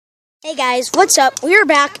Hey guys, what's up? We're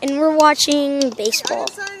back and we're watching baseball. I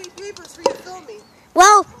didn't sign any papers for you to film me.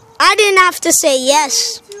 Well, I didn't have to say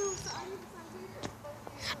yes.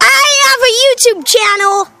 I have a YouTube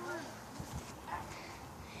channel.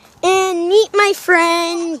 And meet my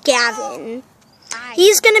friend Gavin.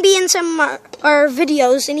 He's going to be in some of our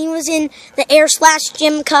videos, and he was in the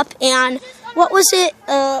Air/Gym Cup, and what was it?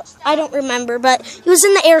 I don't remember, but he was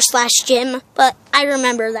in the Air/Gym, but I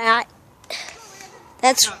remember that.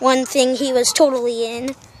 That's one thing he was totally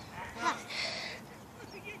in.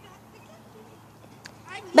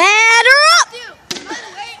 Batter up!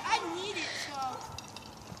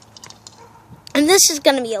 And this is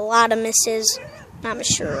going to be a lot of misses, I'm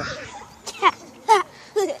sure.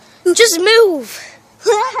 Just move!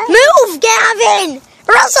 Move, Gavin!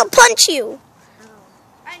 Or else I'll punch you!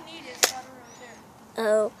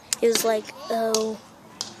 Oh, he was like, oh.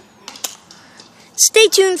 Stay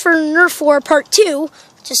tuned for Nerf War Part 2,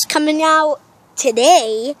 which is coming out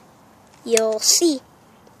today. You'll see.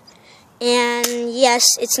 And yes,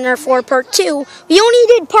 it's Nerf War Part 2. We only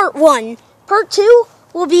did Part 1. Part 2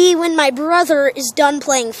 will be when my brother is done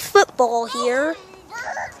playing football here.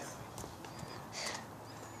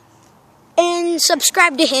 And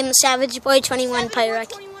subscribe to him, Savage Boy 21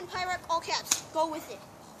 Pyrex. 21 Pyrex, all caps. Go with it.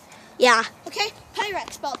 Yeah. Okay?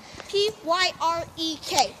 Pyrex, spelled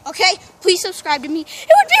P-Y-R-E-K. Okay? Please subscribe to me. It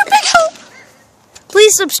would be a big help.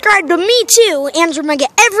 Please subscribe to me too. Andrew might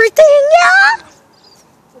get everything, yeah?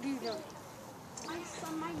 What are you doing?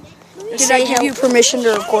 Did I give you permission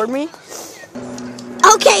to record me?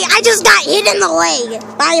 Okay, I just got hit in the leg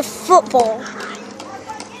by a football.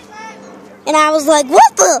 And I was like,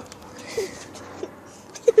 what the?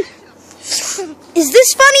 Is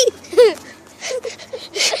this funny?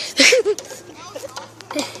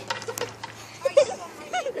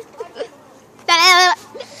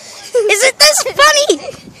 Isn't this funny?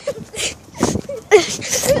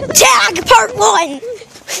 Tag Part 1.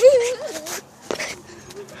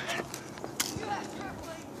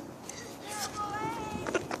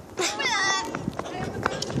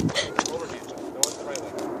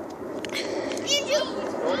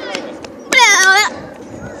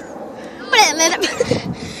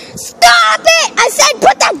 Stop it! I said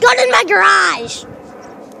put that gun in my garage.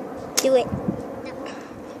 Do it.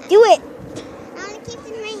 Do it. I want to keep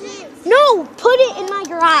it in my hands. No, put it in my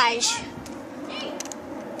garage.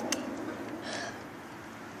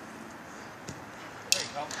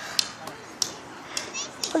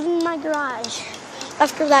 Put it in my garage.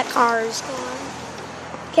 After that car is gone.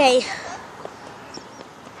 Okay.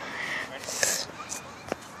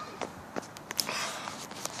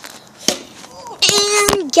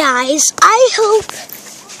 And guys, I hope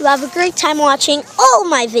you have a great time watching all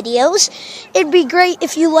my videos. It'd be great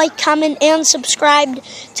if you like, comment, and subscribe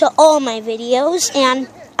to all my videos, and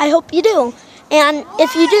I hope you do. And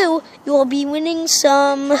if you do, you will be winning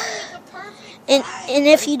some, and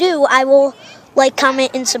if you do, I will like,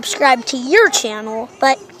 comment, and subscribe to your channel.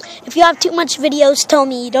 But if you have too much videos, tell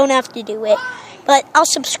me. You don't have to do it, but I'll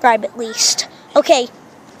subscribe at least. Okay,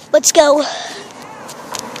 let's go.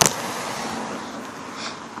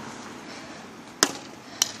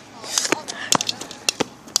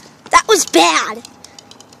 That was bad.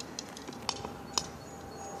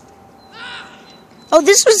 Oh,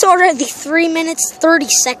 this was already 3 minutes, 30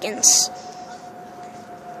 seconds.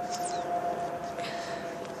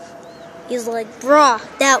 He's like, bruh,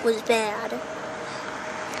 that was bad.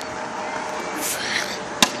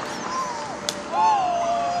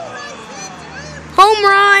 Home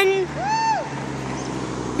run.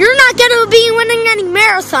 You're not going to be winning any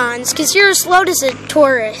marathons because you're as slow as a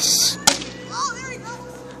Taurus.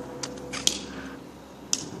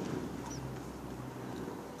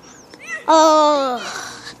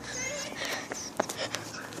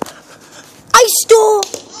 I stole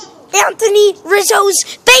Anthony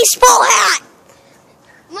Rizzo's baseball hat.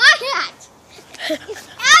 My hat.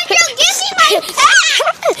 Andrew, give me my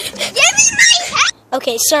hat. Give me my hat.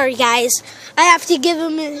 Okay, sorry guys. I have to give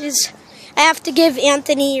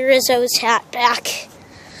Anthony Rizzo's hat back.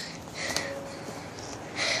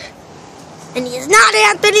 And he is not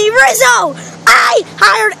Anthony Rizzo. I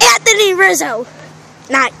hired Anthony Rizzo,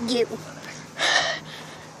 not you.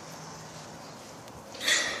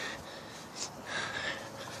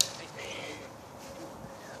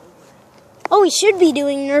 Oh, we should be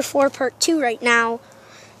doing Nerf War Part 2 right now.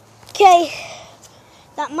 Okay,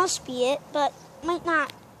 that must be it, but might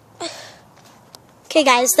not. Okay,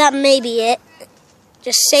 guys, that may be it.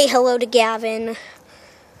 Just say hello to Gavin.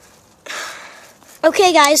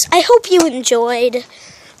 Okay, guys, I hope you enjoyed,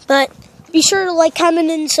 but be sure to like,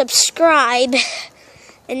 comment, and subscribe.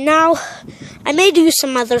 And now I may do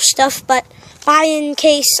some other stuff, but bye in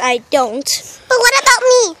case I don't. But what about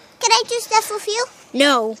me? Can I do stuff with you?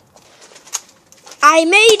 No. I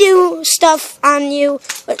may do stuff on you,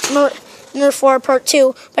 but Nerf 4 Part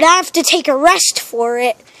 2, but I have to take a rest for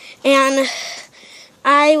it, and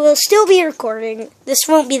I will still be recording. This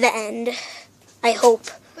won't be the end, I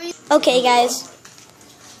hope. Okay, guys.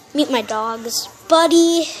 Meet my dogs.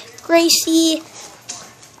 Buddy, Gracie,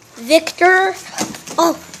 Victor,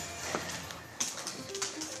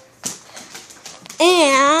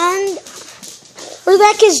 and where the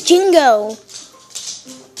heck is Jingo?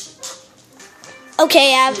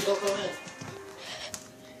 Okay,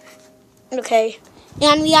 okay.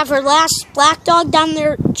 And we have our last black dog down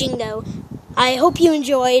there, Jingo. I hope you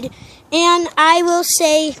enjoyed, and I will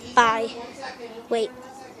say bye. Wait.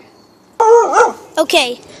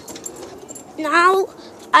 Okay. Now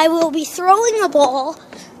I will be throwing a ball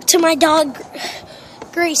to my dog,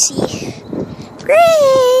 Gracie.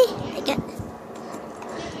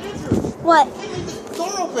 What?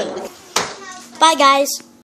 Bye, guys.